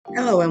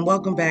Hello and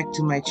welcome back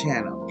to my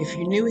channel. If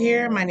you're new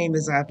here, my name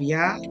is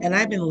Abiyah and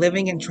I've been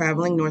living and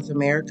traveling North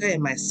America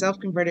in my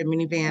self-converted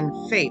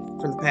minivan Faith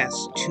for the past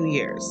 2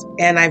 years.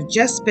 And I've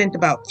just spent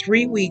about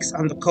 3 weeks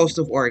on the coast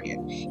of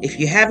Oregon.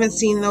 If you haven't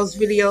seen those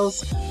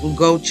videos,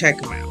 go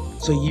check them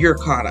out so you're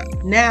caught up.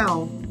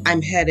 Now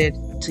I'm headed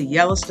to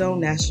Yellowstone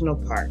National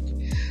Park.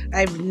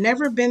 I've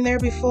never been there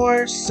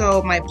before,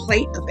 so my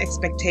plate of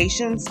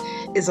expectations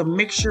is a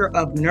mixture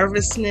of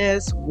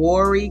nervousness,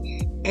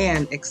 worry,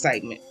 and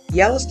excitement.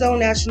 Yellowstone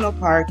National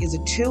Park is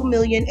a 2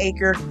 million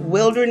acre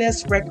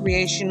wilderness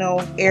recreational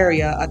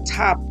area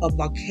atop a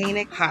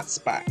volcanic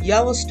hotspot.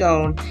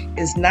 Yellowstone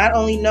is not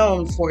only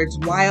known for its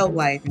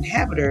wildlife and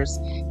habitants,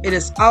 it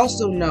is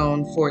also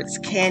known for its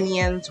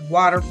canyons,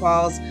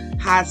 waterfalls,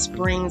 hot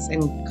springs,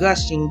 and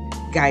gushing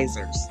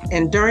geysers.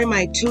 And during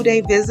my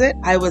 2-day visit,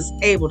 I was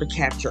able to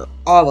capture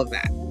all of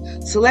that.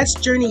 So let's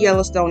journey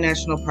Yellowstone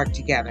National Park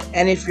together.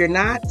 And if you're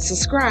not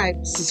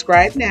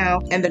subscribed now,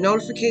 and the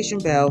notification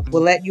bell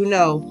will let you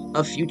know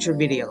of future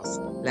videos.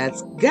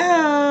 Let's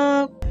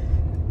go!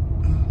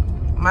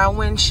 My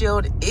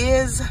windshield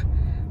is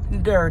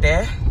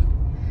dirty,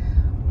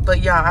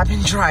 but y'all, I've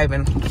been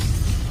driving,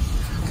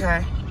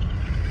 okay?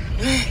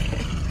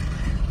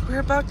 We're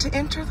about to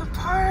enter the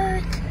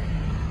park.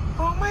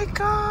 Oh my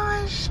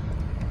gosh.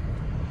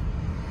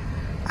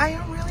 I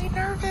am really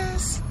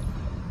nervous.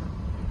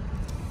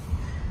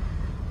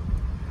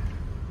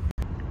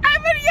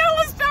 I'm in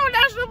Yellowstone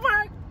National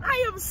Park.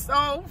 I am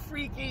so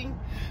freaking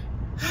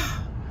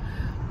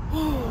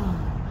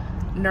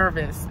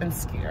nervous and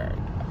scared.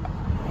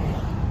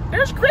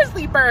 There's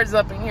grizzly birds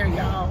up in here,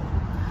 y'all.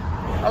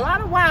 A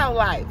lot of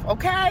wildlife,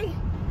 okay?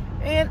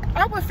 And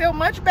I would feel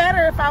much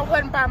better if I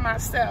wasn't by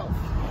myself.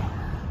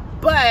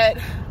 But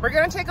we're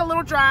gonna take a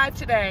little drive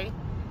today,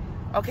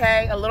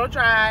 okay? A little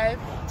drive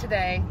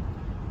today,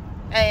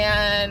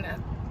 and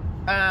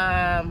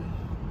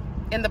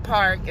in the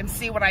park, and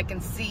see what I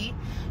can see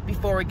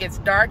before it gets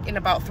dark in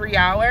about 3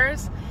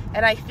 hours.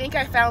 And I think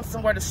I found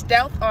somewhere to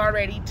stealth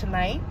already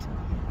tonight.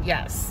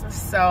 Yes,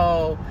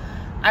 so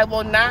I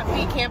will not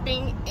be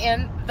camping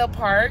in the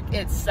park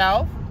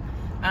itself.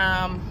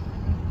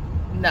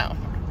 No,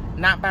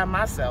 not by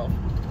myself.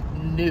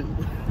 No.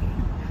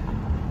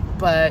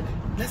 But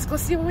let's go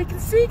see what we can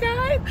see,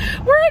 guys.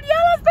 We're in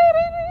Yellowstone.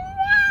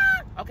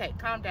 Okay,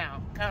 calm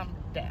down, calm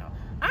down.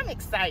 I'm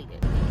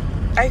excited.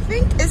 I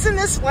think, isn't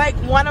this like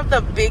one of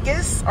the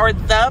biggest or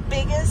the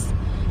biggest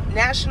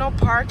national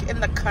park in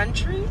the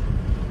country?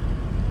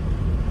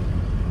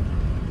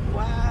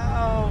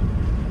 Wow.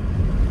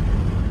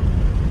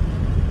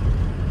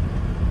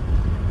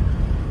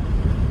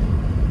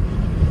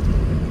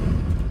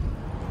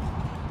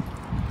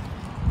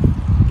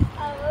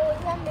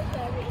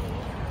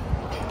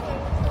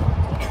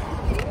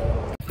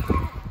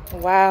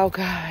 Wow,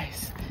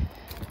 guys.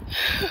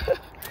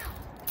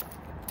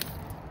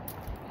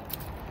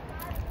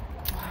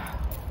 Wow.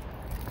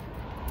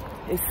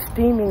 It's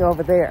steaming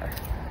over there.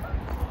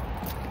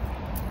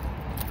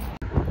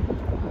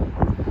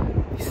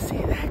 You see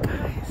that,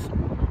 guys?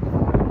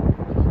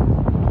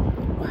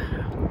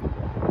 Wow.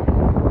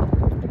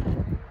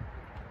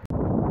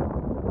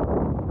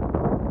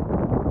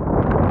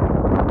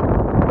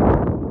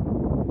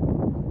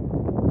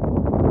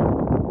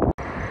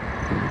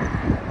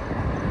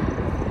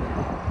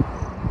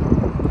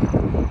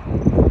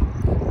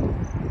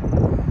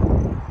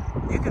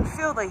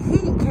 Feel the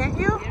heat, can't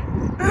you?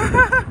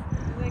 Yeah.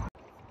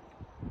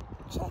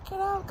 Check it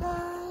out,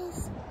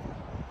 guys.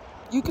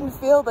 You can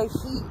feel the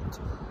heat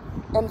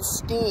and the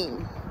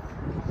steam.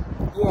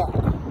 Yeah.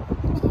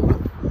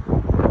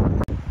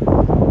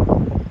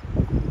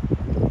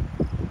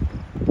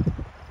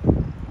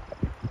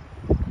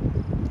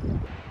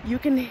 You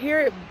can hear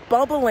it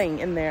bubbling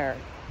in there.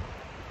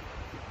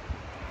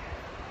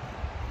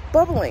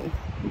 Bubbling.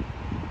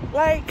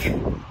 Like,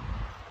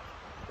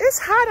 it's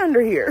hot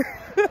under here.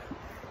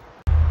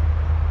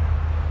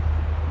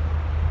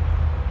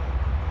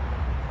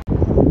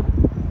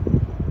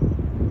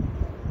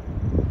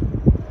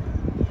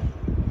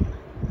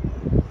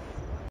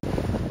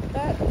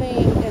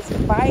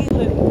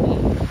 Violently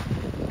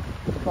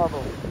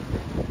bubbling.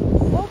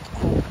 Look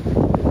at it.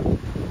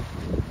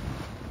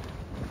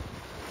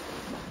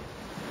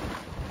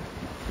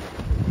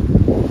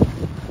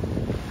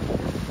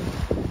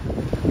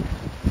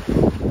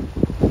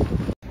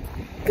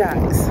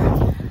 Guys,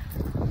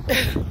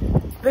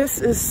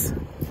 this is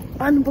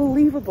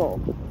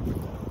unbelievable.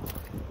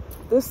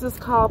 This is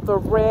called the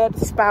red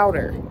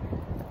spouter.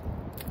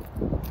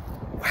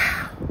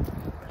 Wow.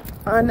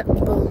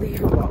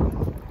 Unbelievable.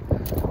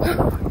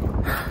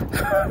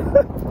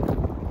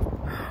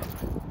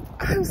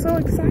 I'm so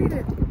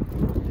excited.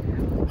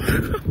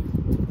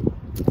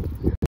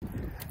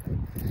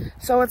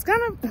 So it's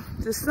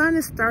the sun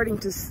is starting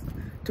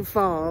to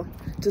fall,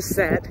 to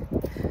set.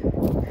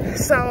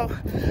 So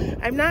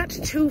I'm not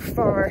too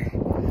far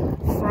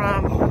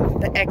from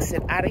the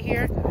exit out of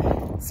here.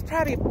 It's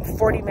probably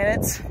 40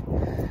 minutes.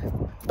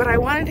 But I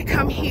wanted to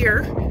come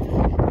here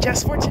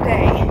just for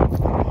today.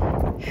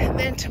 And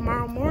then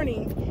tomorrow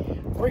morning,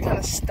 we're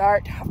gonna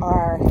start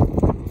our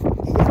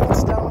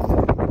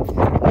Yellowstone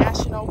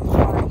National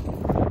Park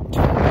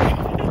tour.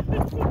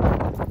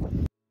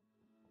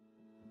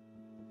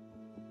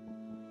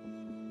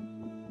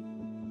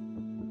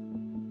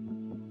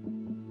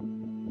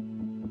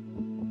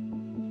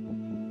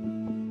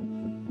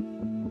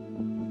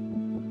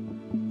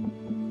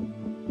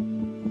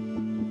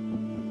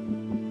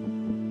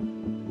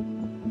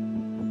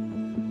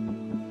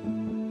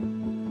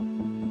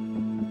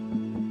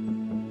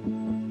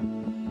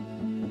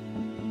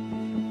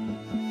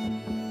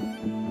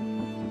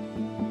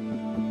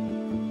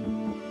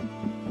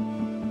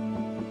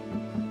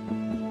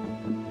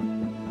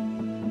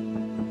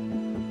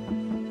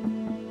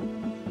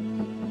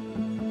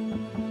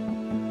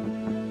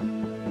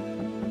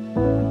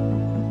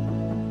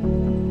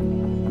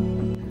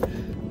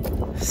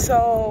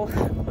 So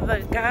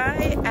the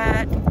guy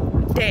at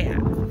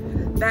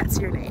Dan, that's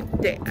your name,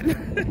 Dan.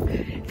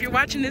 If you're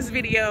watching this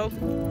video,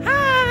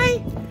 hi!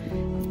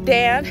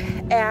 Dan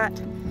at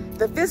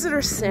the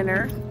visitor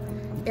center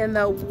in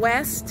the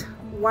West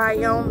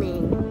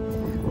Wyoming,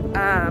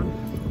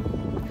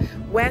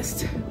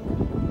 West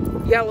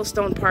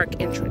Yellowstone Park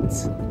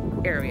entrance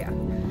area.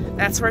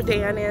 That's where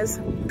Dan is.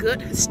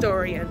 Good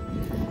historian.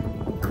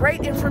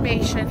 Great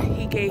information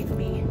he gave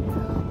me,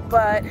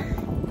 but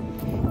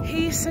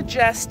he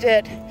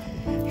suggested,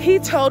 he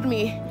told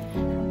me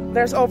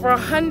there's over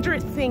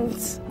 100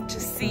 things to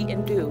see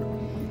and do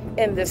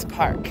in this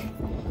park.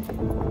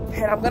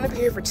 And I'm gonna be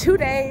here for 2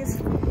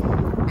 days.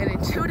 And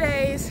in 2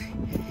 days,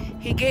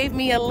 he gave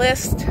me a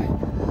list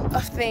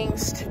of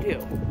things to do.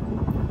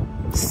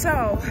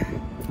 So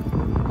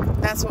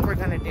that's what we're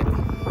gonna do.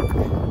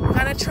 We're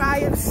gonna try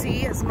and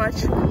see as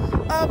much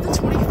of the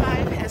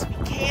 25 as we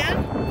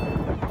can.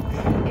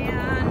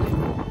 And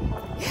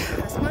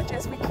yeah, as much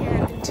as we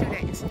can in 2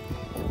 days.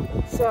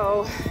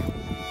 So,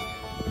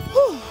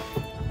 whew.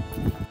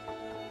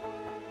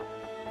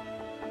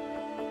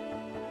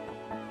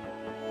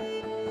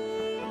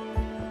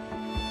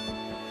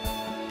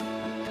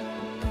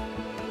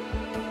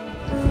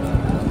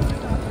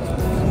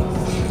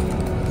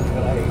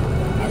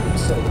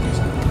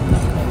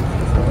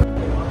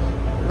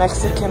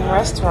 Mexican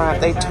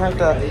restaurant. They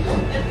turned a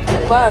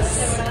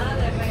bus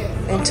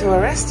into a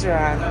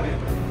restaurant.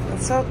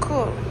 It's so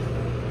cool.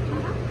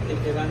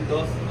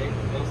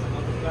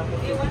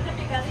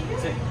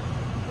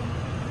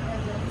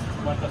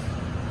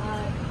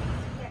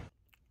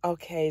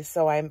 Okay,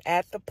 so I'm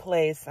at the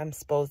place I'm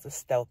supposed to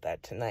stealth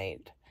at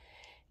tonight.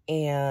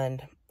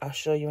 And I'll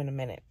show you in a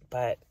minute.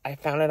 But I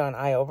found it on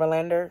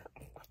iOverlander.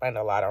 I find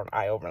a lot on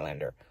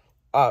iOverlander,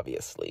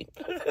 obviously.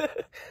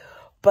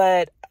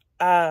 But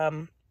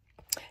now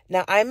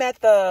I'm at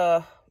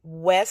the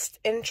west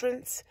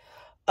entrance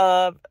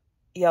of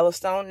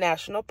Yellowstone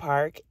National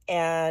Park,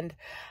 and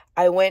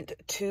I went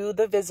to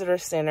the visitor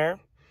center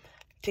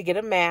to get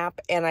a map,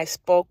 and I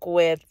spoke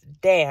with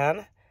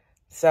Dan.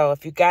 So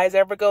if you guys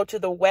ever go to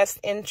the west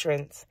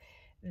entrance,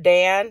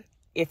 Dan,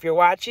 if you're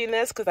watching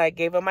this, because I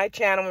gave him my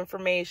channel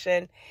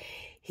information,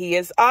 he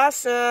is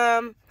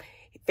awesome,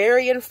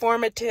 very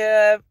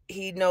informative.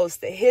 He knows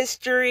the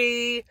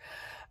history,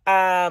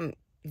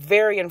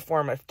 very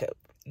informative.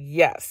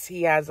 Yes,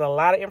 he has a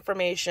lot of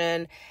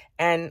information,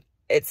 and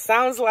it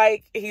sounds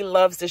like he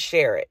loves to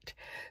share it.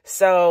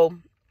 So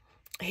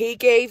he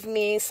gave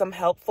me some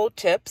helpful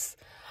tips.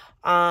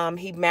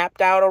 He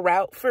mapped out a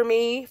route for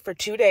me for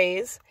 2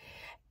 days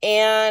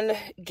and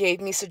gave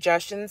me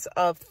suggestions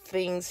of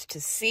things to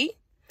see.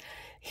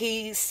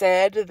 He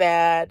said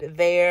that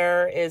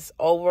there is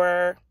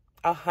over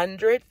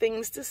 100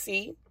 things to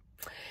see,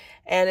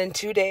 and in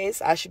 2 days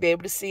I should be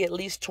able to see at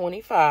least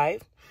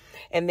 25.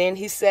 And then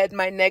he said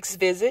my next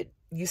visit,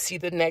 you see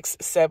the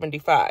next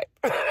 75.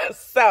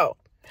 So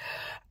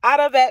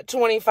out of that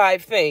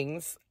 25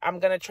 things, I'm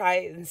going to try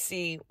and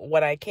see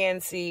what I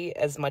can see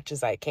as much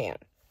as I can.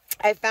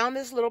 I found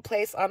this little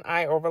place on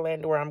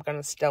iOverlander where I'm going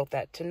to stealth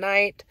at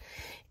tonight.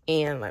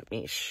 And let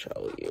me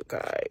show you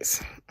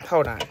guys.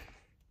 Hold on.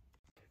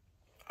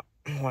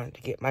 I wanted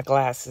to get my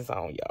glasses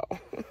on, y'all.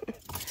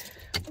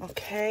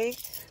 Okay.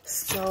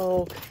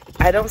 So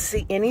I don't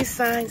see any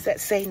signs that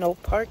say no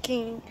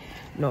parking,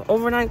 no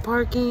overnight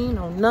parking,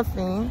 no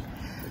nothing.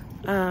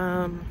 Did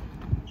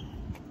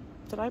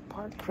I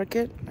park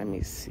crooked? Let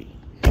me see.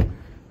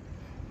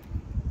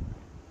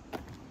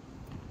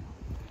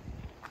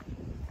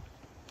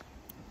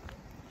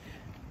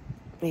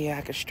 Yeah,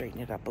 I could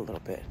straighten it up a little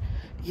bit.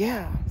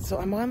 Yeah, so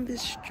I'm on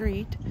this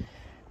street.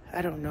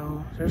 I don't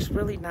know. There's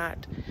really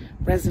not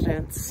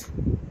residents.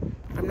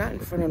 I'm not in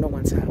front of no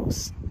one's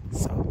house.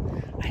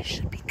 So I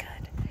should be good.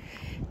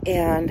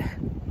 And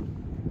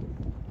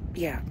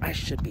yeah, I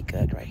should be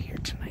good right here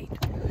tonight.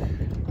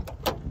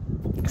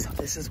 So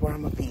this is where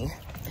I'm gonna be.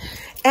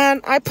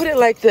 And I put it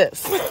like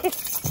this.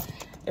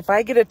 If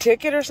I get a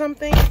ticket or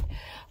something,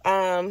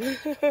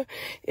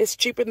 it's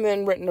cheaper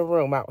than renting a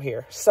room out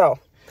here. So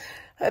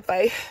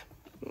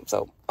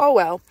oh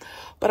well,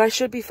 but I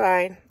should be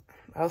fine.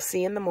 I'll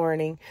see you in the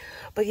morning.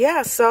 But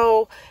yeah,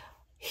 so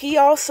Dan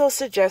also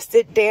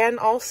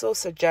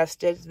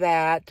suggested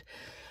that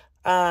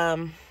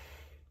the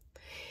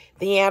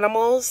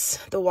animals,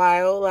 the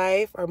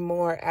wildlife, are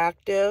more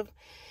active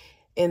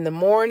in the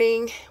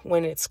morning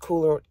when it's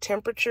cooler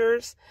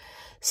temperatures.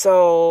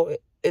 So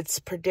it's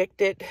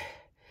predicted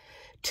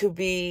to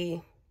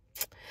be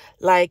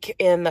like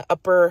in the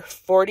upper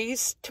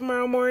 40s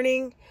tomorrow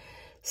morning.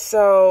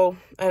 So,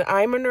 and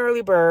I'm an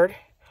early bird,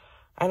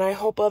 and I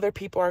hope other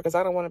people are, because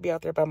I don't want to be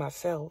out there by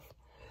myself.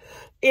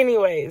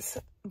 Anyways,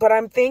 but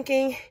I'm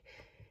thinking,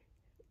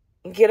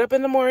 get up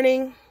in the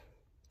morning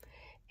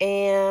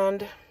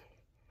and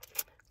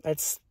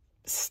let's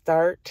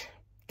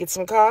get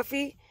some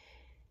coffee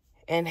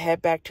and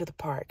head back to the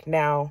park.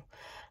 Now,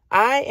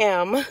 I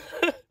am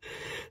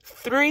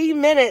 3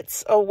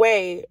 minutes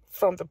away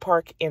from the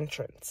park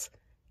entrance.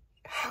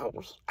 How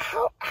did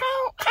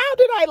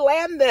I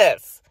land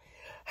this?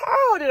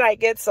 How did I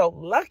get so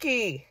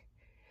lucky?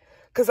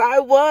 Because I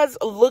was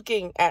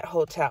looking at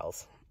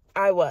hotels.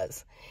 I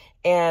was.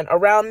 And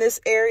around this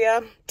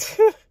area,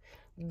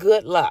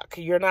 good luck.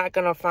 You're not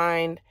going to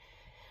find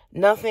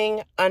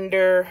nothing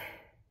under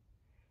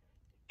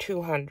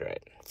 200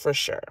 for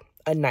sure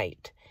a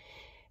night.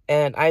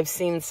 And I've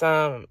seen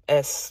some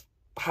as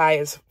high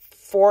as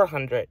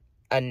 400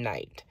 a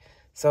night.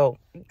 So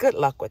good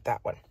luck with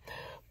that one.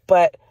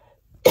 But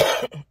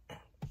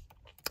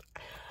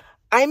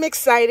I'm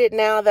excited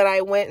now that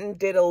I went and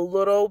did a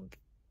little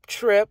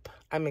trip.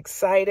 I'm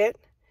excited.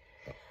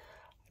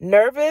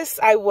 Nervous,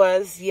 I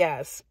was,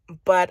 yes.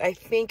 But I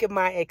think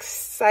my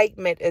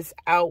excitement is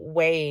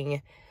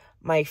outweighing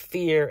my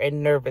fear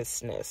and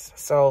nervousness.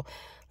 So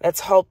let's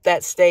hope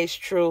that stays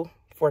true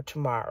for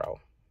tomorrow.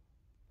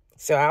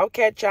 So I'll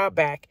catch y'all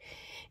back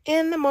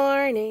in the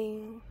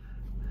morning.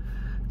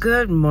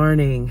 Good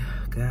morning,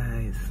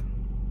 guys.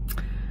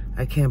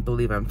 I can't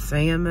believe I'm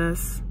saying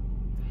this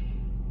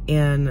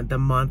in the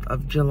month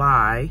of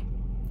July.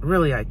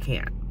 Really, I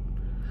can't.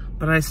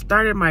 But I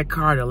started my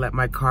car to let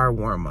my car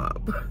warm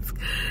up.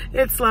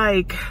 It's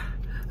like,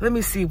 let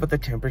me see what the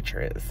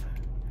temperature is.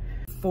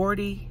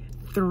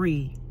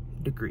 43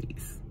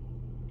 degrees.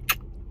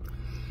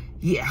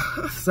 Yeah,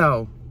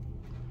 so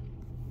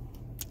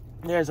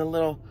there's a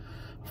little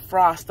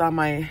frost on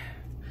my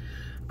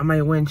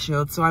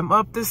windshield. So I'm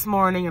up this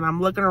morning and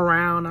I'm looking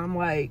around. I'm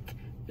like,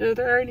 are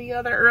there any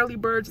other early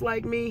birds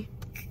like me?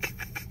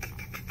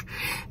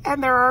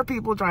 And there are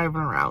people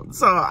driving around,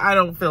 so I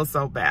don't feel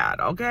so bad,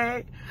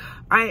 okay?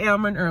 I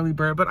am an early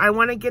bird, but I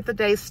want to get the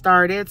day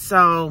started,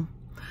 so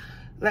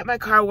let my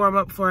car warm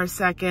up for a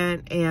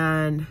second,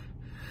 and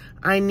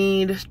I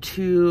need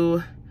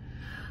to,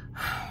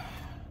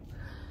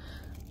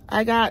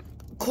 I got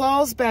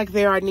clothes back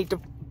there I need to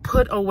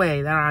put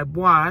away that I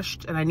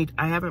washed, and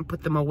I haven't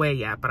put them away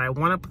yet, but I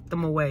want to put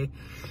them away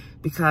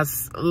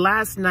because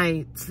last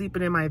night,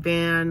 sleeping in my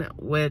van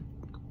with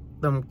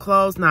them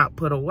clothes not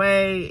put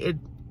away,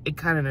 it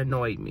kind of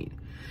annoyed me.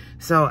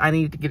 So I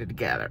need to get it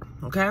together,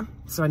 okay?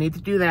 So I need to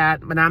do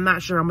that, but I'm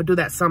not sure. I'm gonna do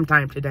that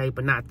sometime today,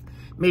 but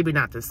maybe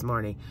not this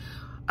morning.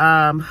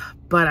 But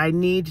I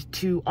need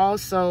to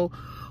also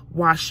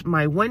wash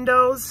my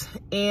windows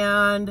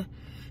and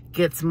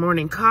get some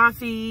morning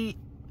coffee,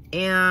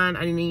 and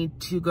I need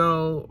to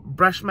go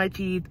brush my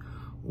teeth,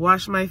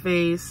 wash my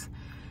face,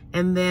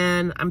 and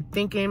then I'm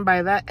thinking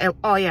by that,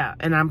 oh yeah,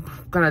 and I'm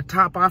gonna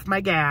top off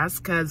my gas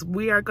because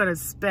we are gonna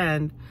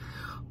spend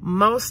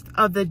most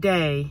of the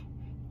day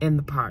in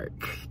the park,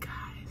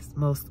 guys.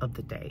 Most of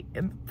the day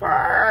in the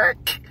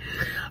park.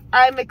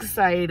 I'm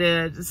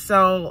excited.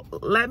 So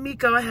let me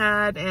go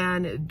ahead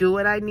and do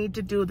what I need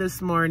to do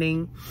this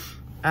morning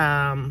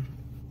to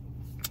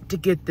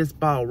get this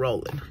ball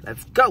rolling.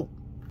 Let's go.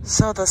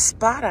 So the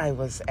spot I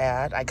was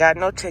at, I got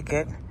no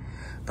ticket,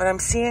 but I'm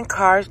seeing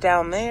cars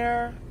down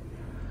there.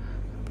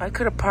 I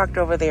could have parked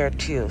over there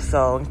too.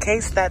 So in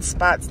case that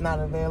spot's not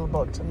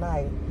available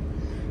tonight,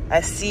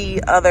 I see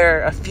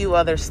a few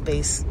other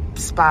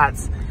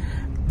spots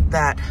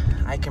that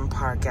I can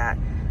park at.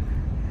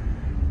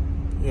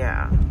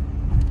 Yeah.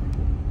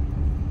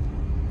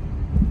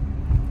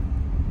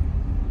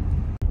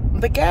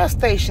 The gas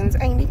stations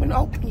ain't even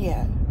open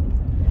yet.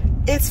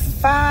 It's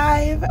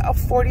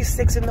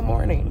 5:46 in the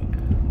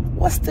morning.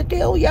 What's the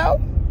deal, yo?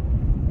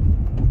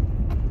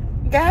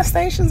 Gas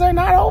stations are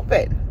not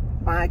open.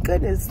 My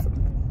goodness.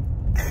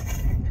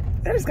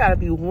 There's gotta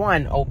be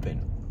one open.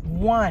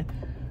 One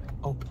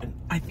open.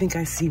 I think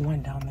I see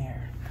one down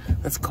there.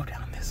 Let's go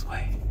down this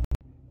way.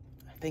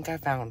 I think I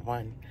found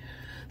one.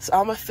 So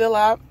I'm gonna fill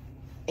up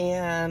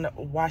and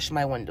wash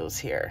my windows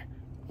here.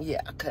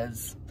 Yeah,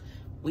 because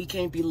we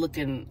can't be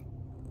looking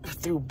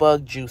through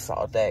bug juice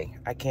all day.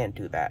 I can't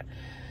do that.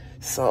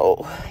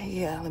 So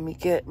yeah, let me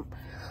get,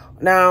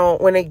 now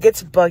when it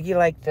gets buggy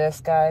like this,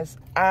 guys,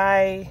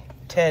 I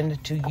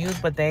tend to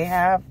use what they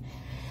have,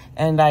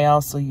 and I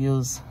also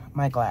use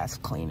my glass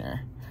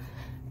cleaner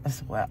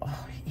as well.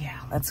 Yeah,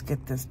 let's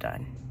get this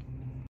done.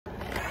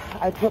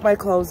 I put my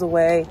clothes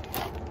away,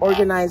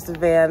 organized the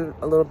van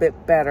a little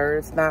bit better.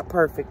 It's not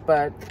perfect,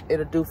 but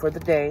it'll do for the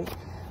day.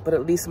 But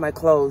at least my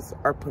clothes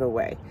are put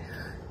away.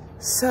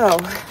 So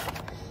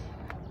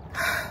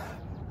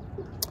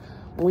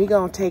we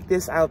gonna take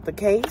this out the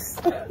case.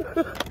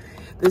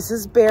 This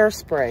is bear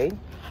spray,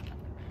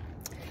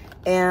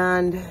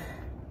 and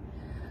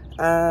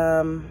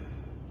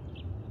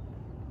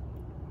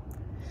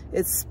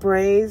it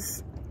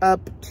sprays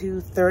up to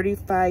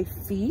 35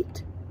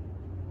 feet.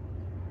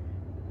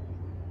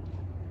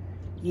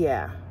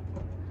 Yeah.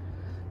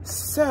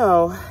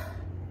 So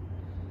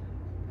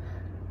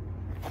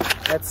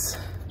let's,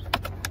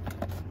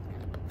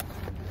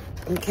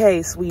 in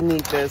case we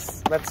need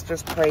this, let's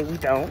just pray we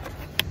don't.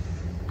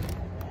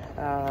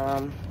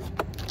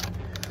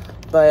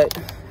 But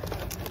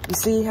you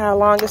see how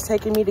long it's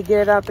taking me to get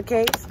it out the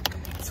case?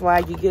 That's why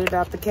you get it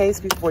out the case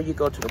before you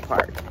go to the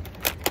park.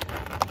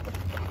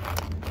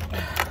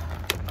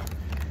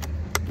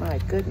 My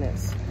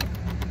goodness.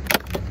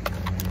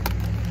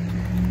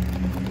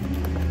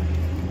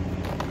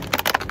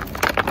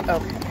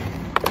 Okay.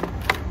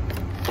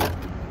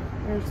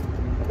 There's the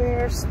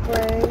bear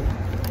spray.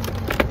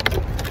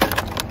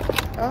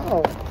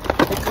 Oh,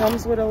 it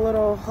comes with a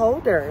little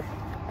holder.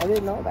 I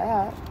didn't know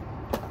that.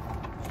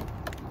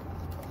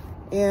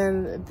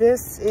 And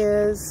this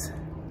is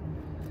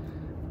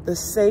the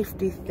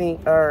safety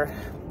thing, or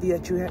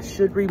that you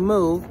should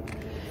remove.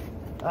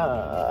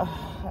 I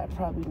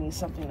probably need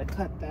something to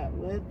cut that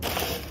with.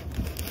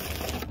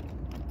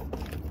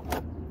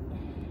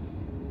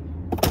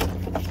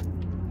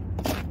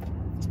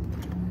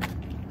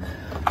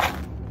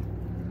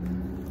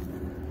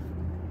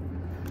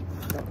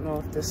 Don't know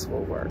if this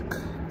will work.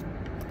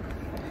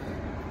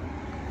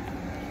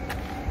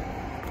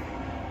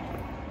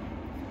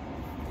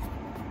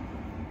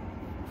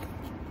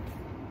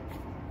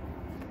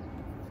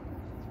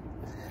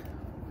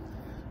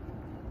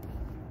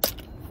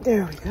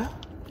 There we go.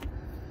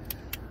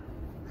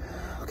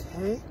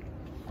 Okay.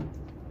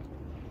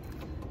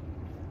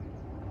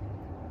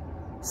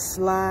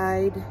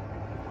 Slide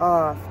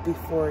off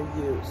before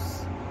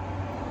use.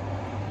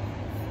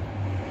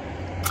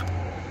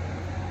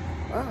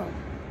 Wow.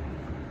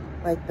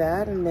 Like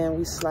that, and then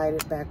we slide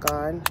it back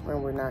on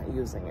when we're not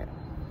using it.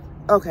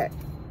 Okay.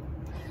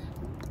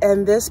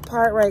 And this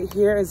part right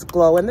here is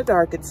glow in the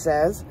dark, it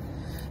says.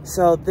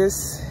 So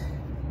this,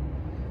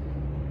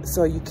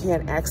 so you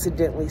can't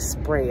accidentally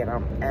spray it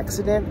on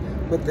accident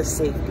with the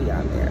safety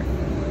on there.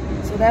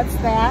 So that's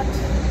that.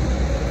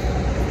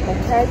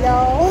 Okay,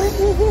 y'all.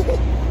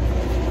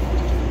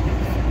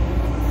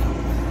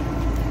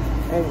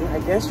 And I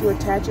guess you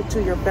attach it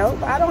to your belt,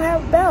 but I don't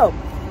have a belt.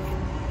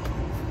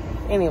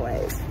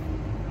 Anyways,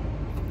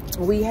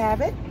 we have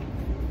it.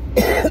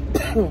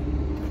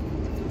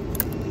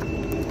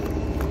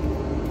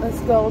 This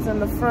goes in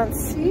the front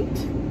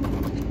seat.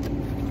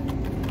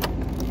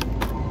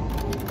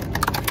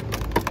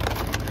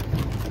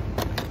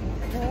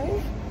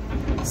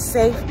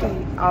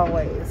 Safety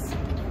always.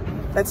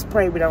 Let's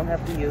pray we don't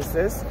have to use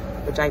this,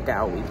 which I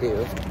doubt we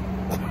do.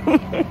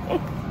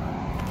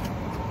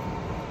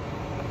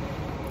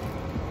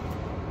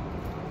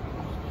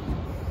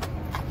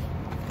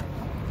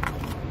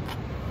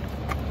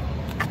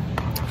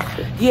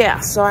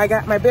 Yeah, so I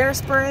got my bear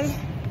spray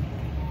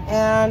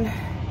and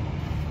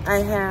I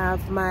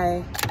have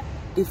my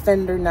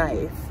Defender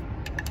knife.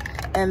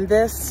 And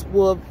this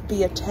will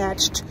be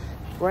attached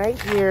right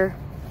here.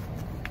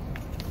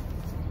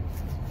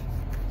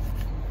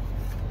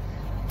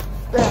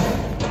 I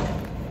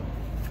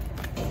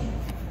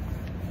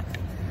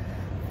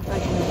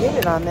can get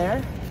it on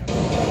there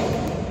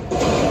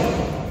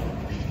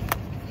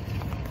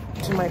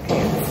to my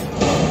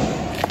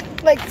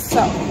pants, like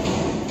so.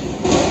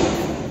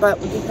 But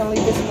we're just gonna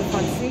leave this in the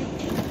front seat.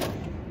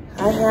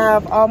 I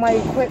have all my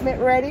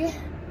equipment ready.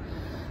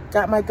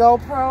 Got my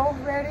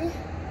GoPro ready.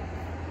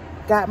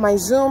 Got my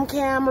Zoom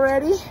cam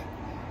ready.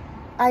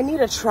 I need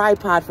a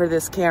tripod for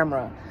this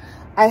camera.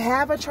 I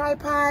have a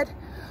tripod,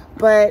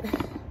 but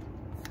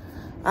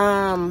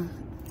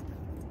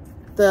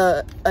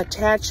the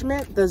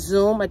attachment, the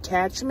zoom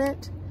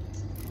attachment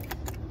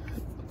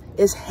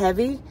is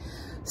heavy,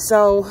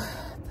 so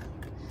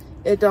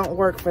it don't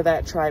work for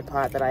that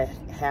tripod that I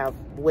have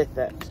with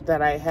it,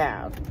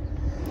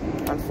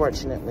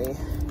 unfortunately.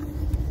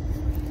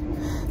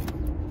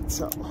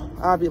 So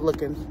I'll be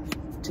looking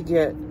to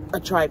get a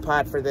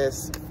tripod for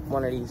this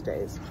one of these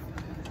days.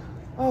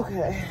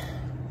 Okay,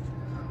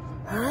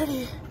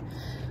 alrighty,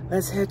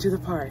 let's head to the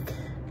park.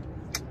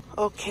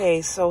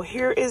 Okay, so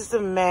here is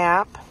the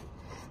map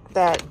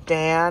that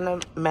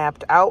Dan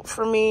mapped out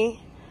for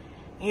me.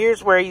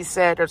 Here's where he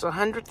said there's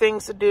 100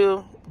 things to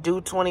do,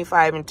 do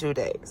 25 in 2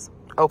 days.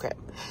 Okay,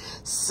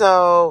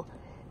 so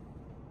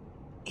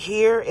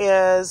here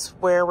is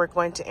where we're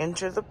going to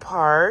enter the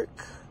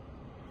park.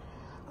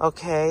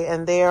 Okay,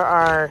 and there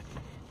are,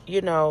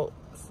 you know,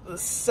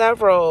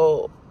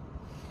 several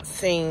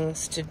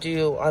things to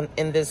do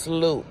in this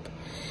loop.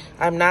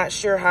 I'm not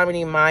sure how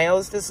many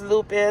miles this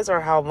loop is or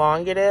how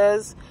long it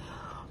is,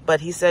 but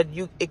he said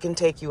it can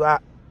take you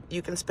out.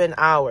 You can spend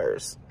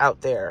hours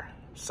out there.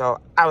 So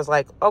I was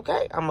like,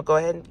 okay, I'm gonna go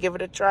ahead and give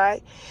it a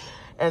try.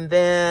 And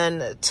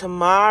then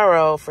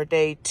tomorrow for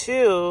day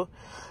 2,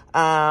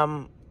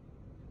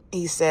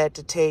 He said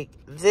to take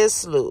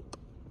this loop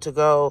to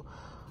go.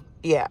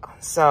 Yeah,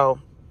 so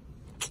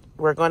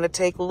we're going to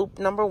take loop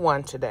number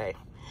 1 today.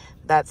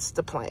 That's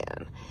the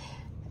plan.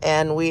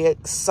 And we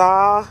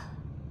saw,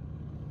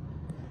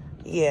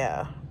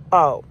 yeah.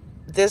 Oh,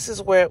 this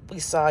is where we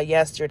saw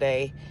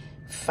yesterday,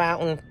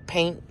 fountain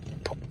paint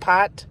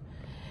pot.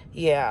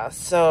 Yeah,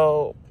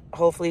 so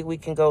hopefully we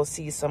can go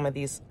see some of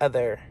these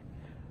other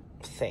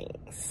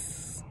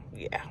things.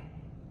 Yeah,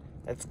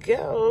 let's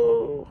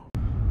go.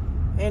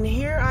 And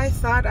here I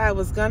thought I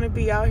was gonna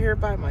be out here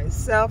by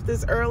myself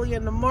this early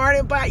in the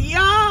morning, but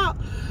y'all,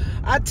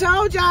 I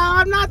told y'all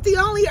I'm not the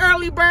only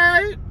early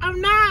bird. I'm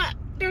not.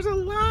 There's a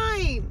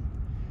line.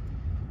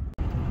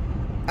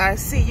 I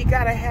see you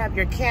gotta have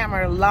your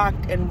camera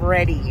locked and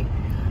ready.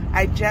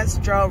 I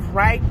just drove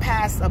right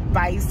past a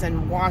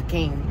bison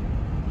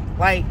walking,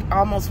 like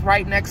almost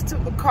right next to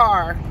the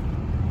car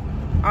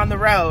on the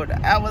road.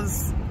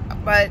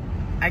 But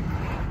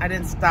I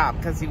didn't stop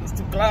because he was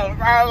too close.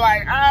 I was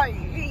like, oh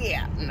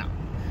yeah, no.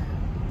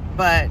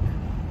 But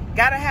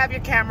gotta have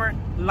your camera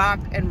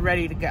locked and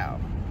ready to go.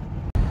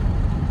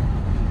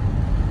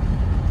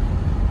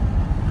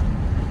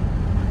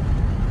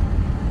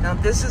 Now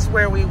this is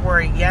where we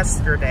were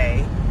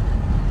yesterday,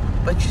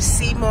 but you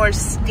see more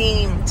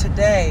steam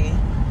today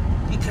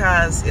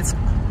because it's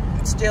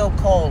still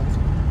cold.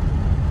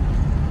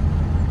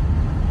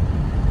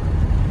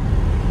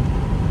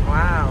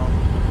 Wow,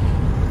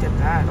 look at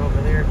that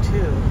over there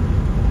too.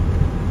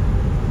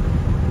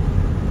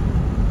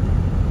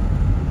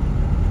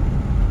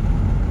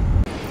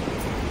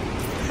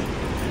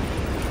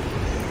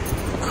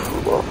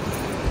 Cool.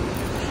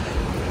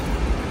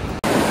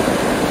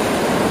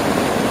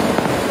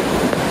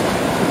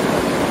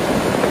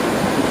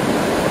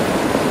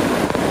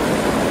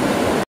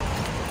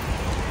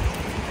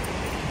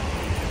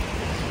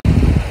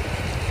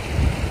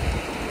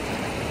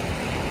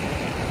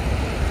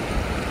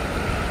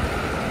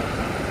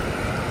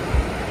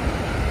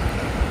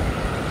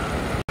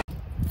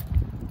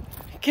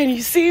 Can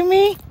you see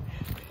me?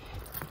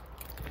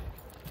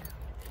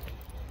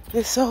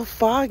 It's so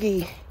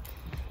foggy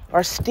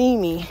or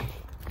steamy.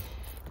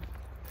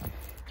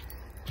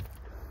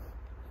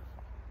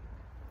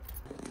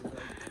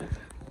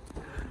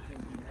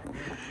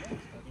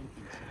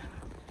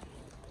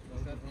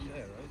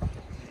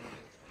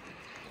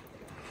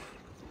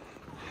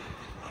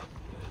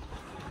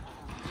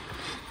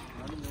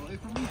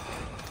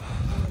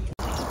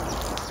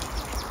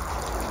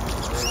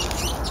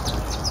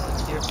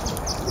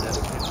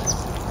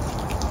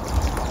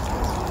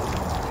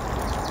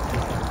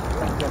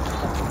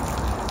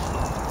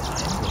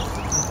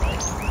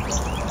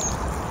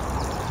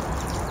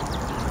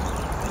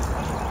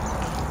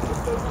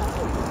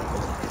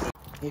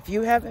 If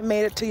you haven't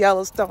made it to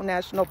Yellowstone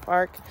National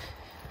Park,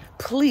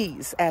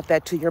 please add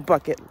that to your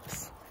bucket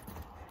list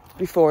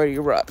before it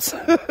erupts.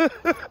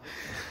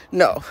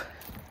 No,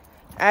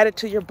 add it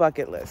to your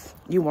bucket list.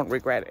 You won't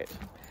regret it.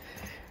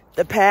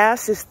 The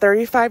pass is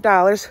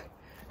 $35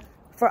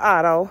 for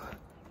auto,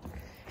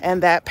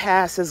 and that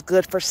pass is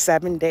good for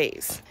 7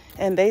 days.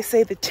 And they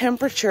say the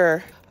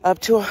temperature up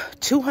to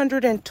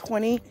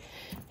 220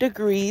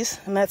 degrees,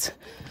 and that's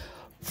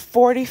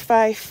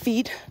 45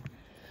 feet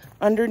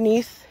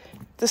underneath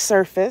the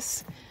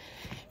surface,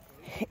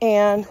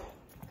 and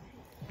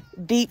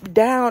deep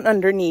down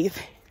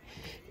underneath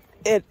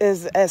it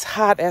is as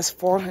hot as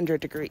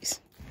 400 degrees.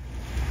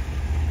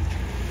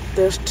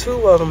 There's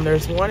 2 of them.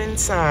 There's one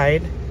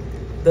inside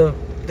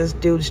this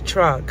dude's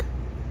truck,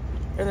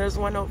 and there's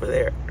one over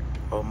there.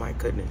 Oh my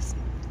goodness.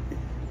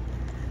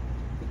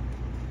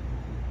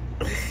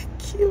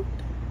 Cute.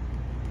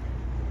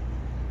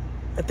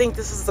 I think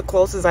this is the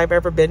closest I've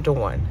ever been to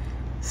one.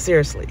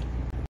 Seriously.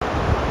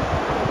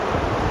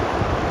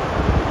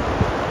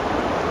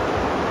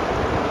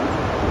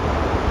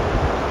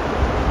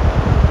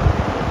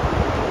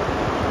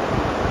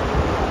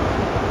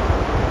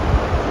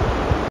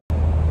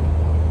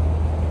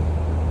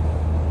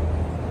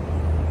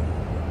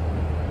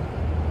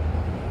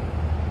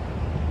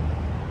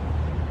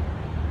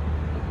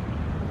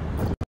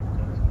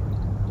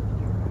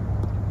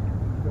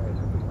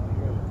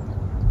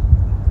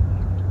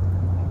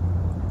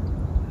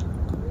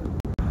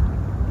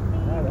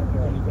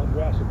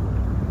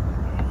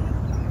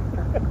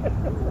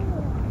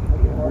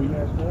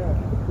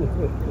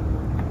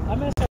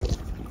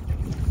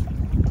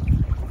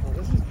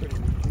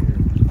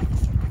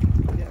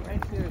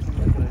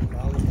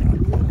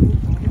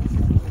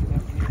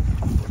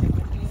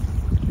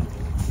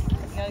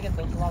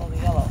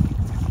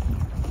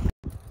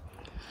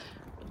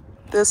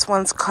 This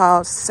one's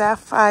called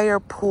Sapphire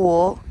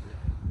Pool.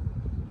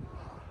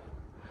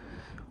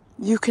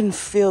 You can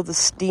feel the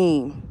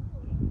steam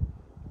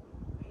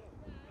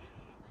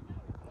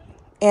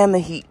and the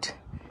heat.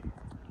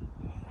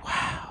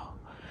 Wow.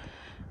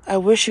 I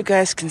wish you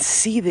guys can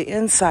see the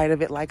inside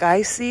of it like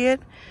I see it.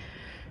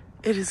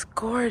 It is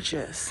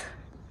gorgeous.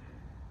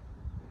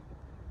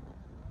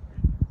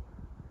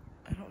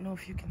 I don't know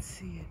if you can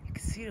see it. You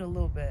can see it a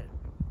little bit.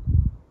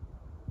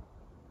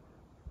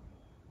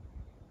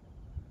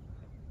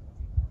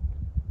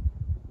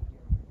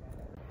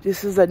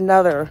 This is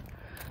another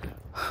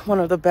one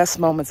of the best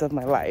moments of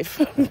my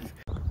life.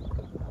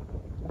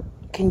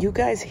 Can you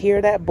guys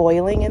hear that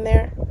boiling in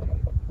there?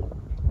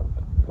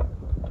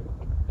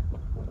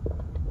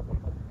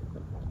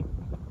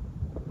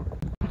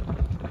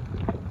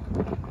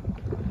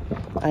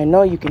 I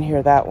know you can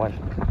hear that one.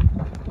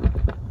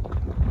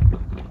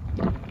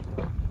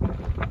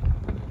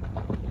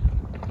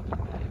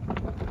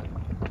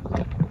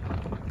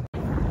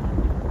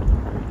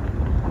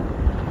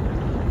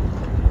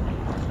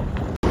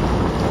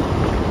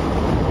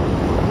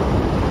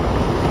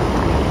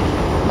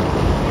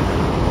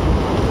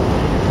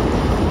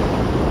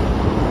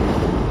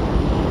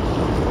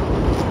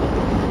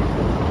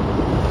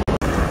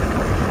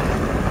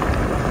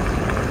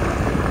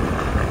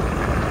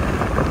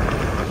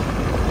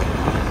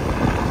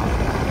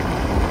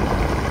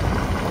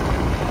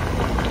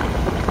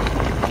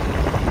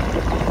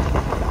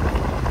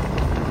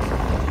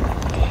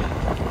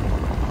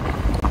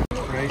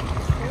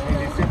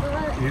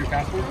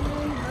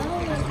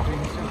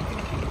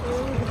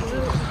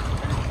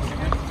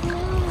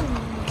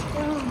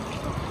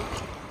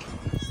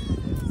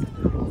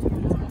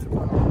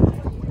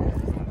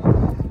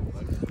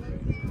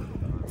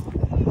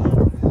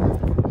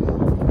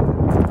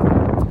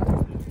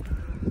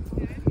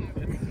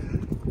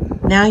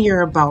 Now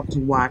you're about to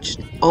watch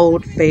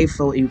Old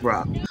Faithful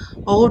erupt.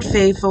 Old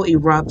Faithful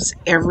erupts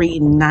every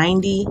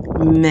 90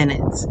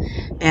 minutes,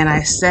 and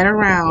I set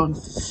around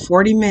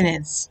 40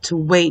 minutes to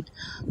wait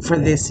for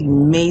this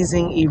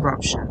amazing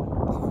eruption.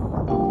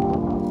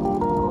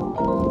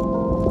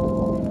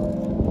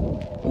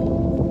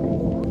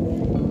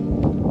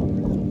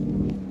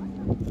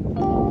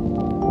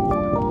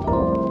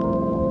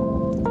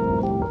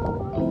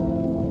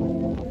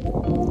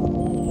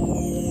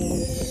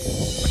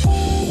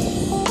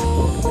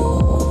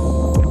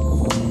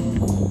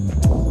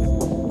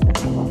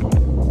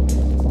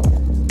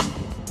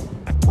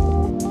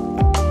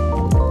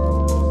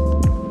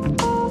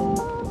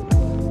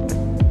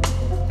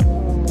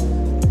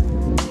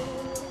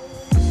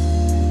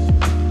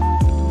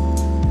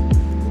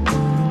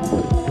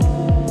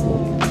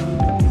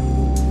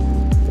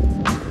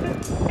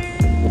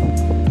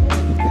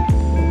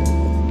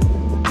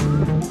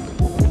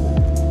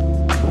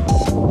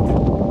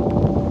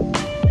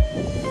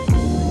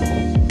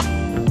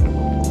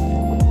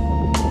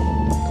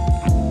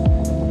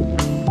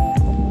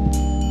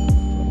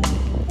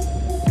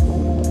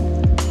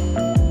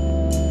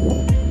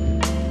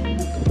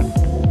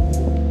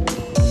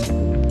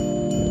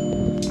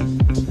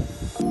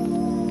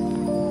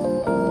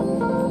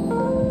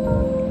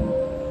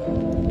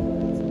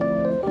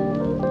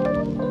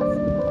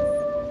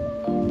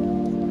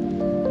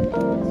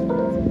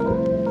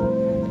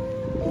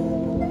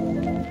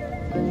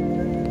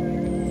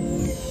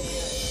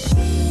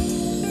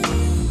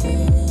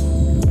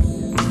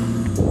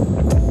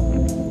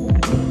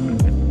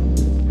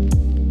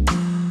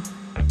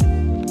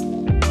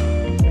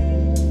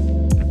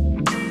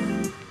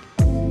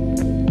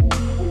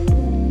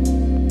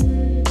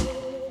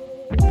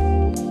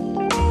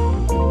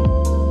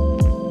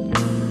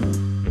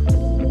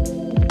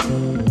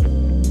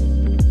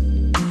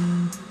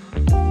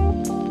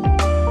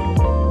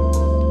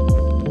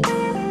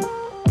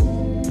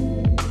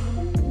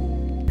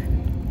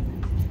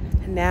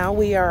 Now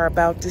we are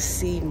about to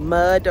see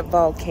Mud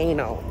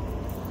Volcano.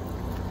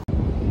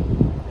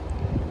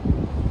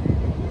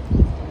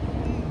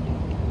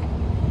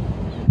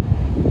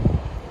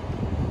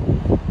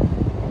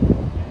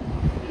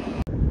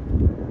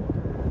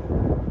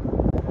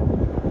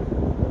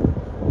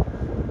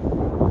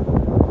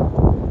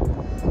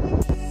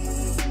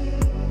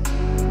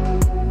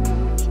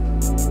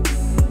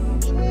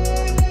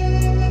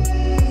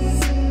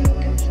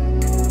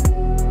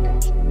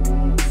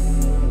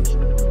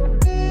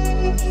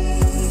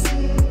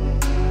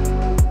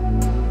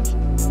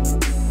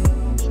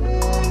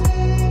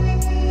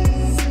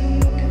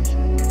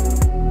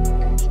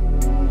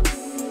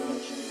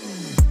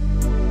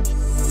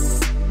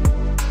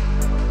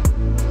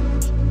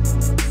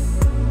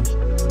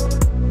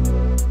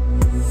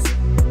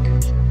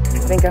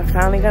 I think I'm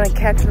finally gonna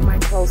catch my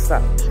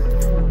close-up.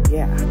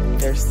 Yeah,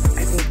 there's,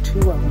 I think,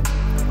 2 of them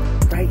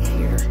right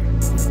here.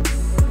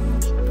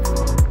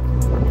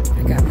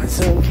 I got my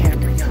Zoom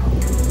camera, y'all.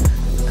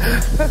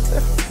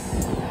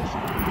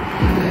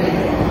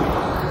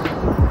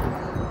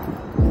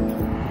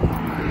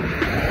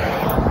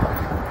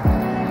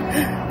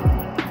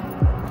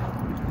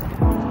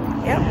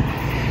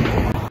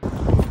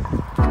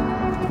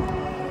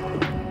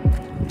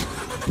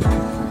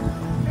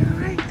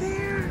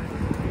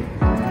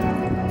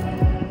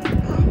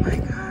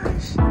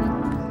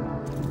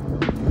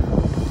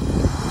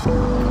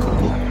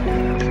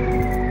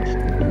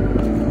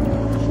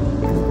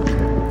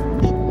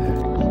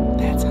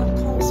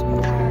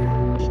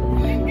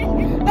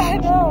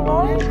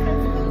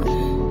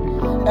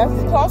 That's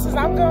as close as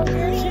I'm gonna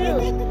get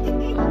you.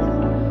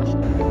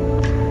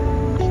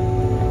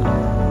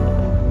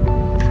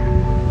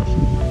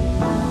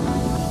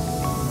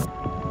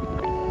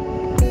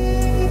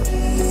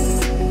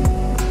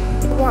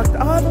 walked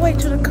all the way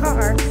to the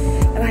car,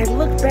 and I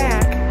looked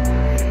back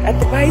at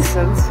the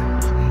bisons,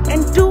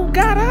 and dude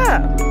got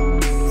up.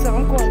 So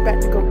I'm going back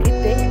to go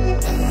get that.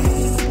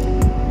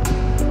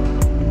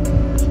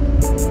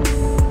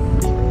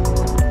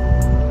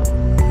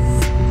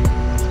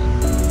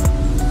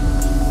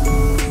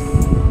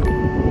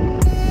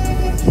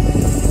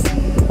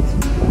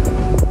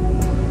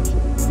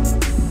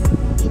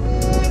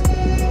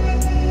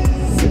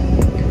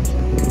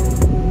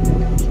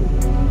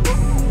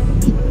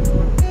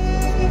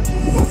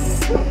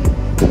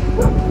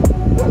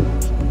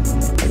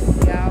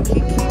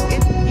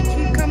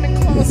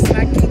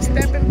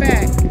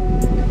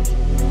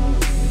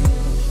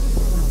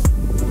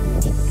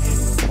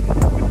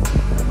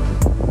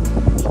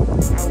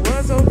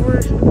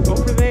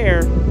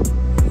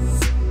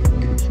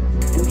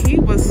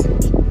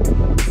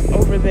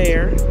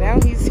 There. Now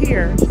he's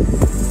here.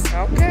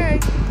 Okay.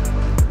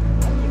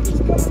 He's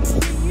coming to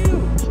see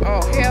you.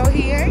 Oh, hell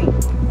he ain't.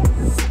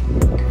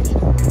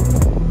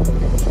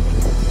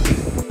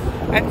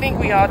 I think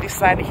we all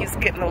decided he's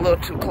getting a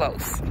little too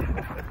close.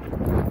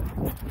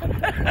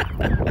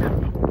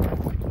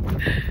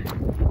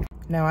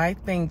 Now I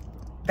think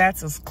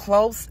that's as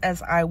close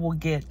as I will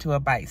get to a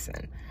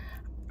bison.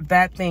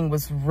 That thing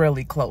was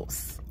really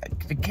close.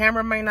 The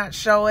camera may not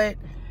show it,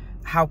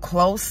 how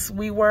close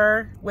we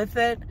were with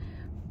it.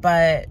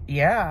 But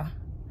yeah,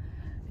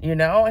 you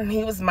know, and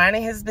he was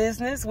minding his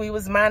business. We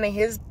was minding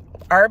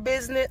our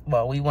business.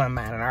 Well, we weren't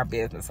minding our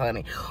business,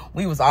 honey.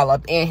 We was all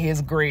up in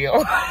his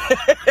grill.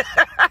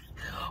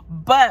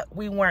 But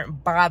we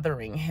weren't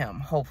bothering him,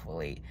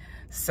 hopefully.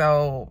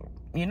 So,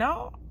 you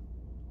know,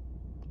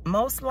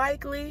 most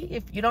likely,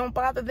 if you don't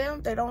bother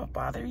them, they don't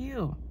bother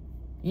you.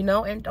 You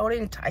know, and don't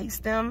entice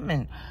them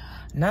and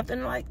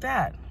nothing like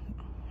that.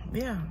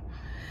 Yeah,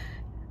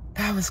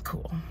 that was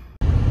cool.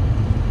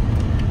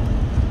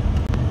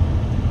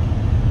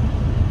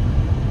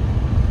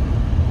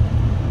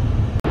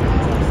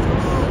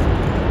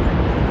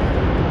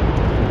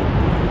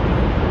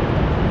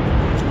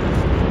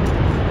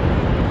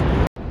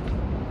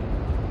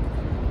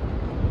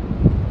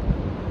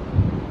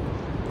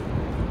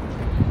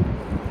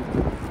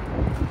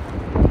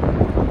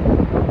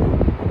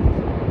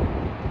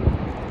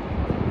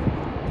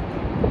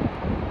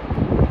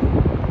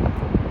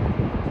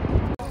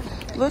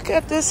 Look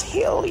at this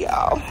hill,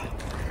 y'all.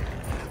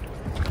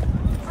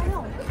 I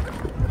know.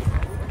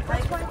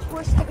 That's why it's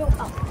forced to go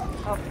up.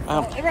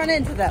 Oh, I run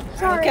into them.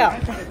 Sorry.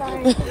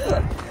 Sorry.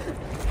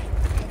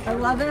 I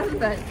love him,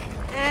 but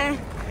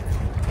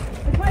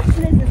the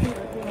question is,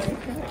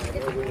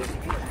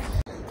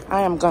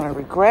 I am gonna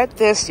regret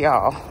this,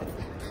 y'all.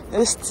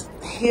 This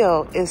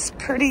hill is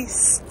pretty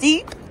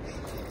steep,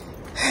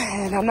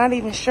 and I'm not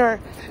even sure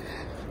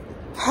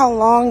how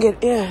long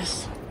it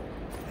is.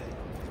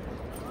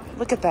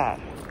 Look at that.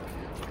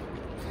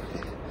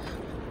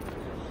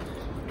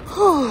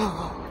 Whew.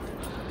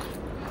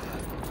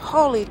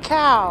 Holy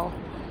cow.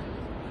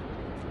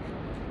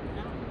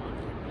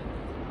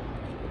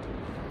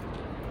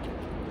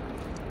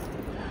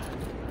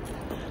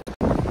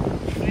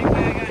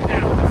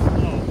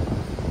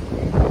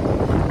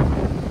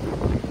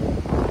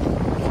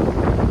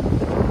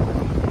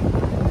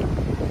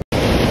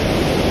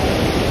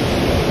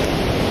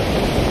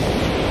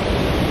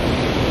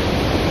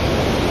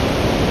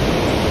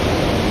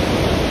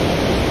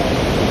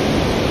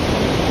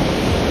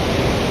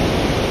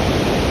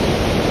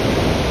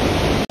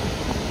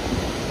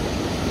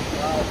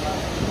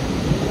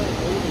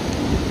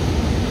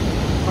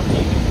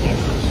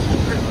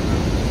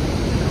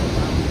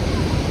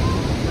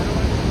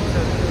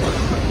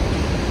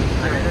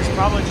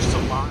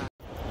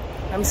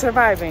 I'm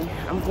surviving.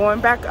 I'm going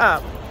back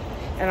up,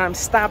 and I'm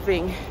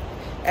stopping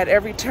at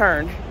every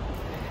turn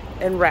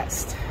and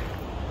rest.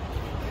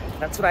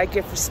 That's what I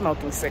get for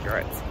smoking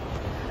cigarettes.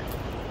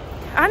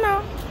 I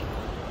know.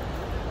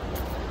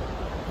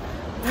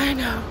 I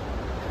know.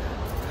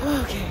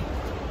 Okay.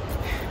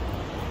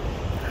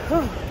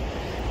 Whew.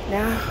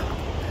 Now,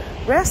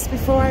 rest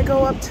before I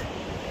go up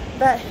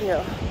that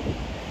hill.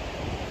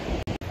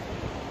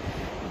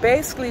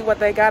 Basically, what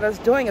they got us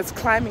doing is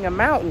climbing a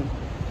mountain.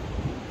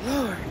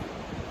 Lord.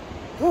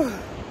 Whew.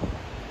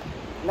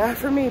 Not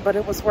for me, but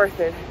it was worth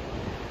it.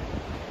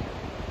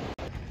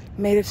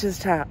 Made it to the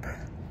top.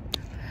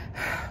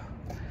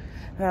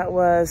 That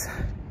was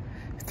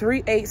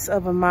 3/8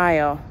 of a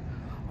mile,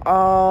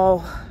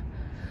 all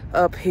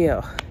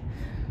uphill.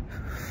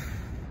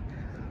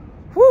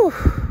 Whew.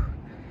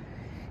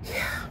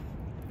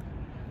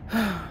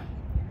 Yeah.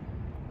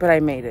 But I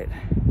made it.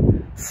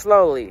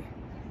 Slowly,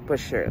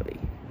 but surely.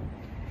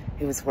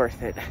 It was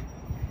worth it.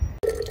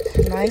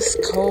 Nice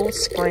cold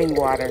spring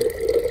water.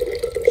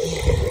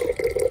 Yeah.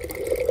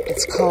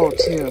 It's cold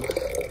too.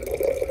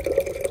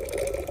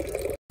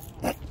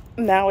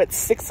 Now it's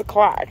 6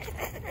 o'clock.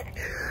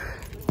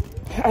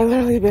 I've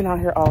literally been out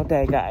here all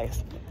day,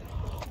 guys.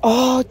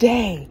 All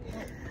day.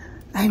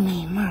 I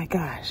mean, my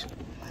gosh.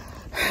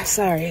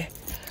 Sorry.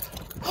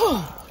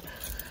 Whew.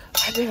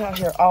 I've been out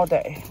here all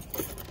day.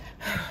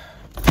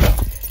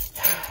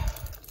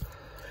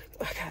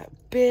 Okay.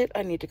 bit.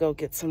 I need to go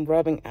get some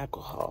rubbing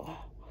alcohol.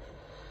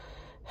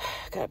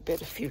 Got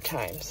bit a few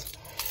times.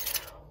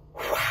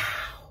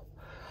 Wow.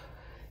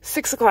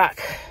 6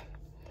 o'clock.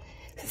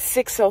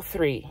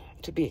 6:03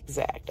 to be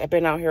exact. I've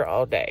been out here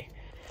all day.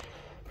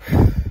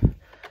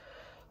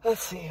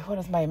 Let's see, what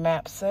does my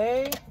map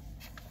say?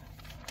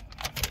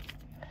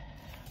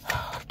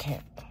 Oh, I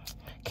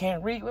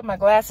can't read with my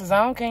glasses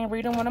on. Can't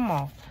read them when I'm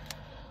off.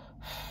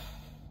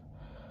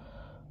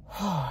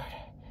 Lord,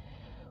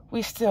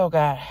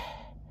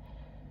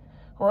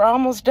 we're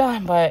almost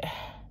done, but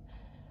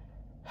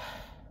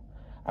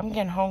I'm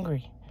getting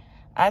hungry.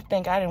 I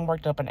think I done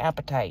worked up an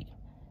appetite.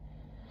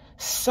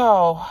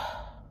 So,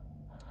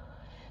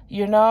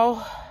 you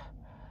know,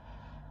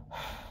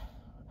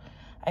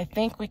 I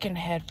think we can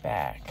head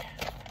back,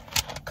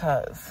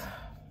 because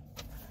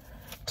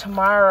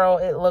tomorrow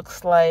it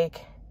looks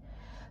like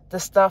the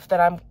stuff that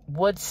I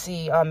would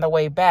see on the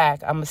way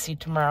back, I'm gonna see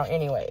tomorrow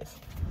anyways.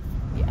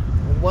 Yeah.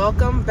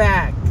 Welcome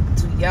back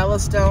to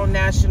Yellowstone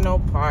National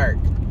Park.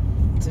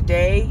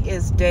 Today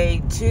is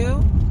day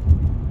 2,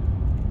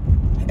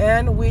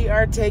 and we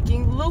are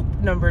taking loop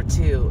number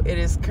 2. It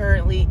is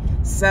currently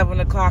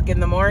 7 o'clock in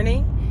the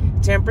morning,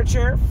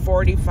 temperature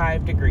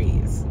 45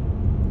 degrees.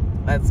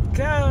 Let's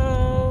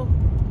go.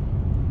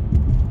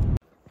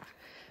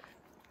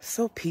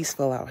 So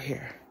peaceful out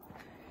here.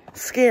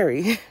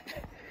 Scary.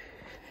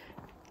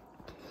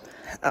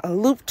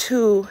 Loop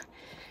 2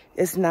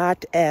 is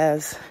not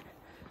as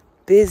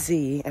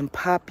busy and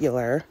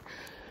popular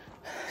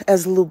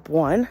as Loop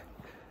 1.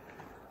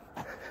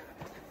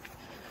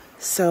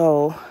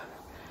 So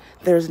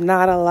there's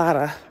not a lot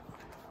of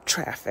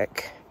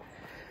traffic.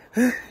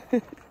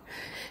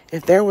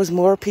 If there was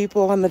more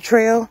people on the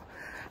trail,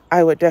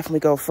 I would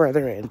definitely go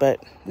further in,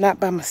 but not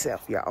by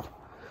myself, y'all.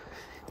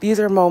 These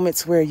are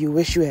moments where you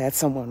wish you had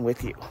someone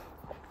with you.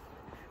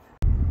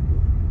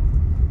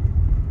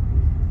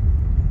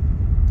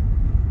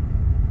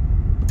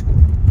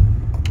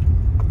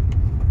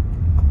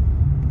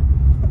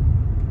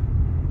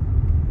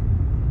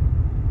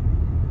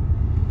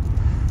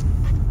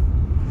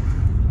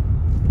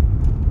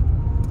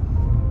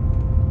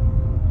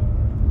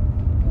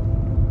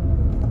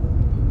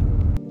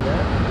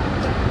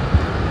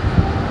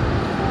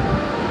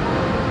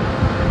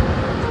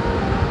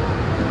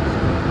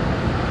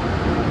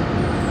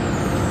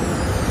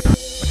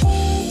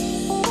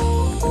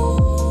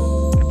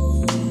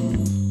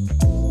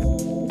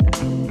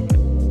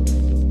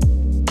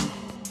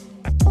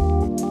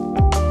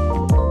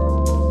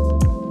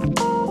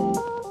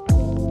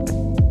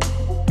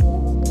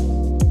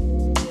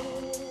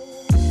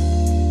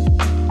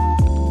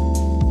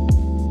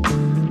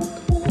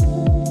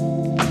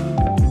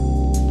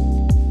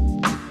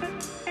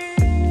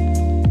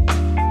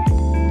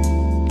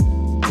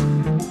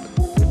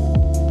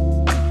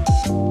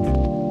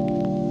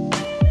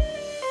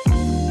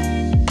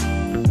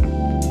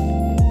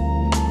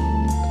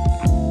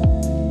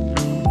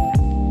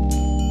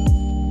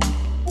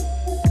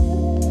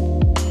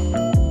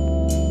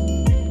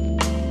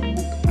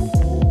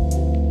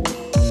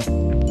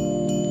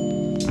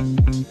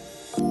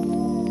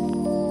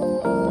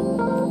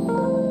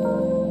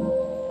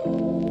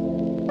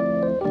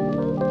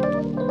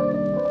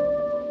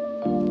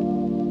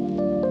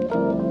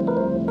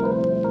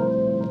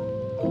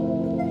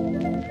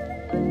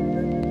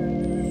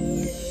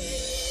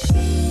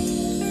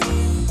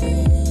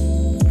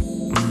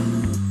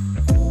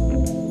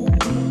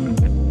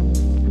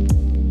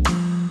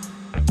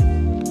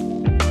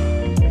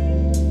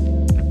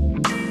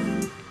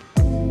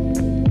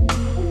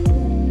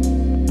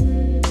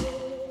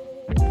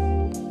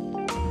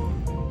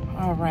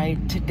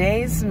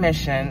 Today's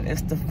mission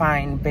is to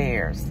find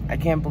bears. I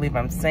can't believe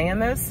I'm saying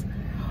this,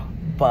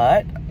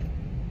 but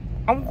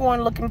I'm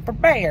going looking for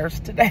bears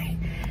today.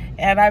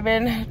 And I've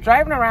been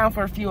driving around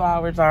for a few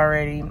hours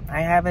already.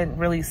 I haven't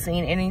really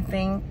seen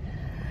anything,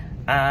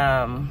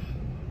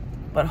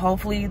 but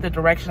hopefully the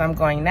direction I'm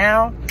going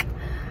now,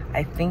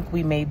 I think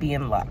we may be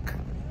in luck.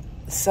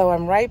 So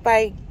I'm right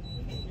by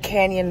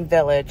Canyon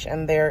Village,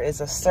 and there is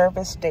a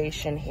service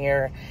station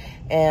here,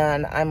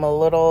 and I'm a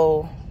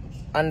little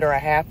under a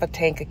half a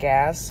tank of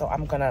gas, so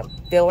I'm gonna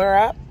fill her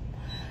up,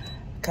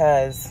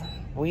 because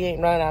we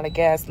ain't running out of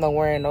gas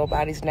nowhere in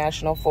nobody's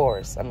national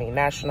forest. I mean,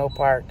 national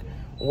park,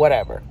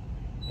 whatever.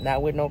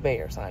 Not with no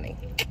bears, honey.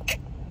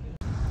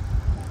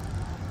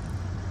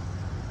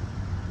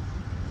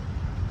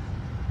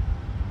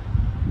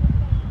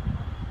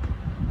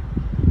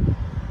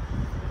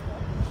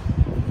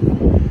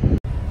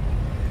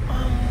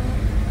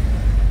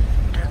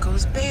 There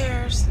goes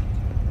bears.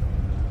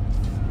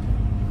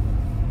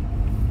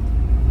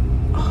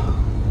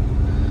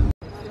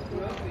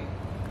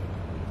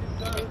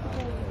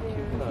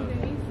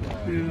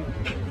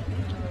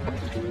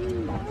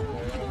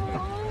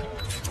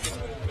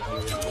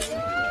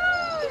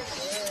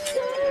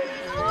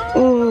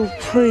 Oh,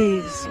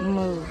 please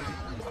move.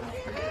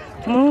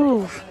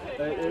 Move.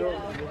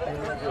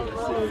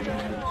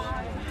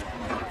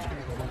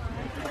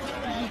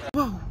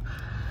 Whoa.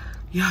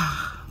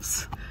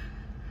 Yes.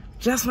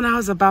 Just when I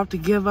was about to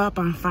give up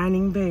on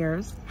finding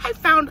bears, I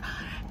found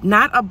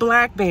not a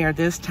black bear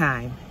this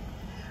time,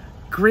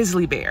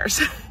 grizzly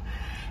bears.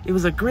 It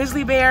was a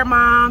grizzly bear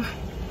mom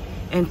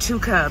and 2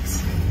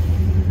 cubs.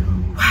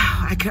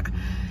 Wow,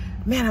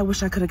 man, I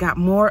wish I could have got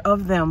more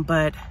of them,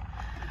 but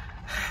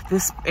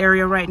this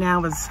area right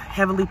now is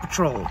heavily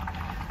patrolled.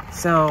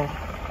 So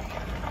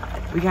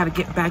we got to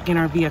get back in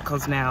our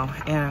vehicles now,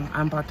 and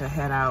I'm about to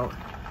head out.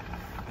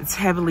 It's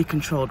heavily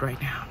controlled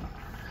right now.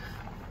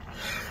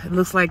 It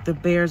looks like the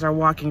bears are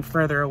walking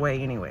further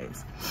away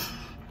anyways.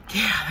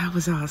 Yeah, that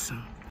was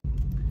awesome.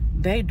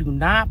 They do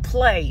not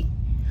play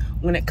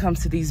when it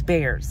comes to these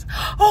bears.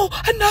 Oh,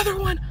 another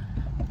one.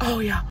 Oh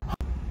yeah.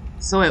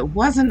 So it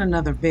wasn't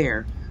another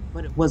bear,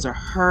 but it was a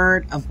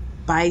herd of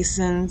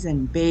bisons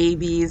and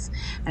babies.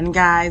 And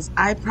guys,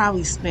 I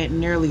probably spent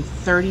nearly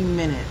 30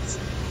 minutes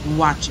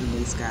watching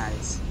these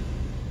guys.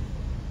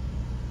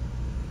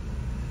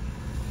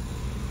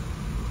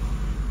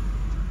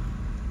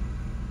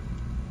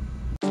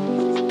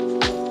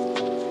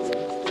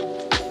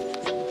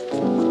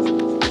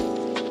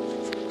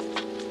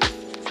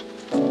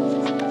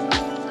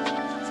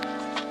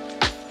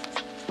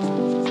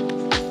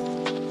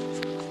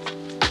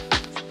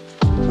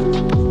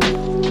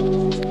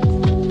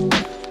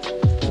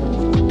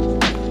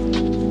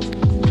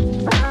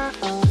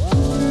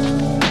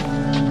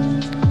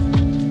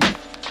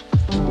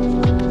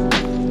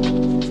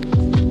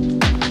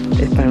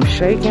 If I'm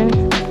shaking,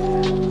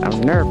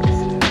 I'm nervous.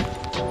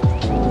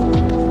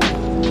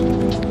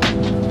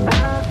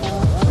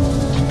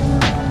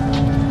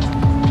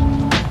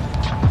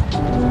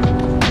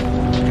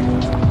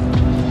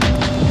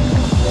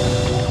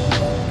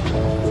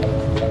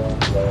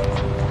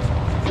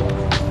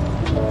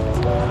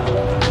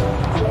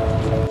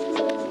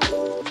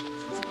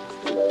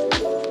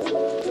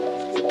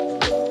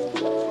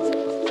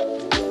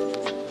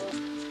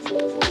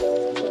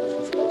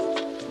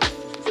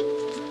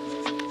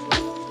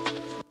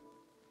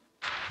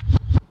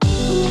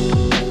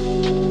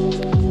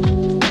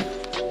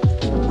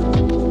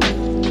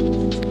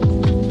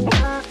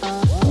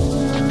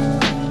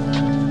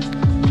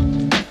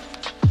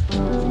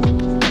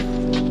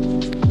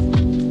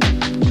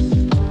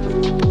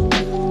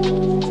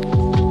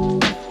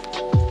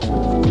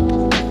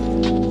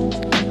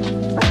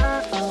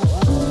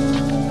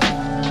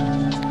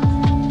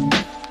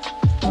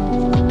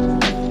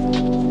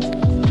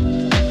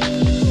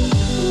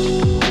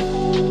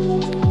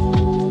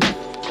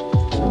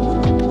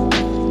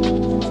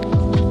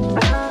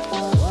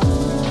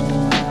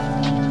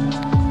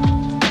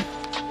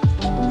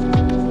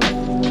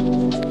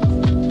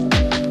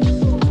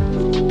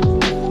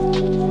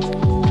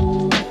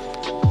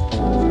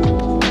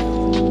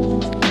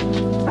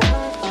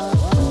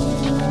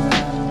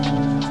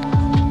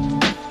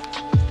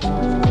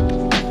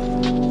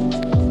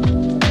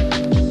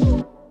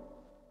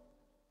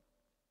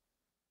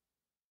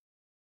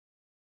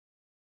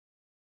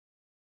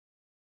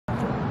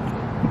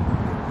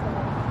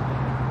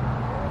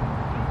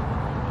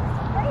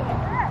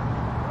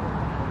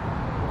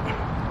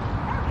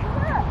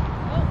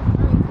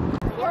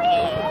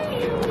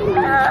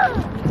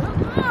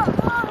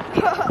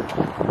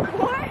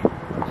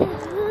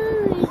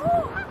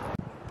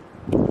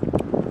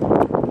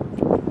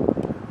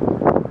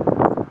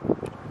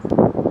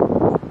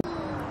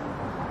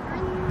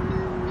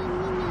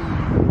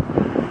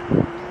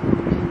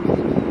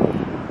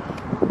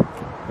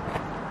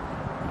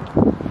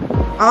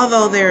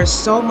 Although there is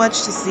so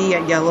much to see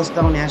at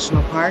Yellowstone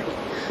National Park,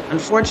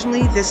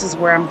 unfortunately, this is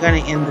where I'm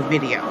going to end the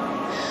video.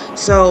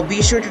 So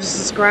be sure to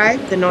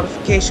subscribe. The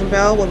notification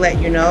bell will let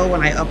you know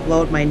when I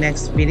upload my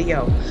next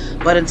video.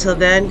 But until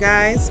then,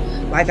 guys,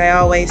 like I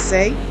always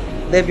say,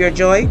 live your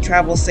joy,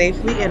 travel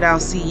safely, and I'll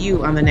see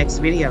you on the next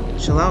video.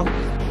 Shalom.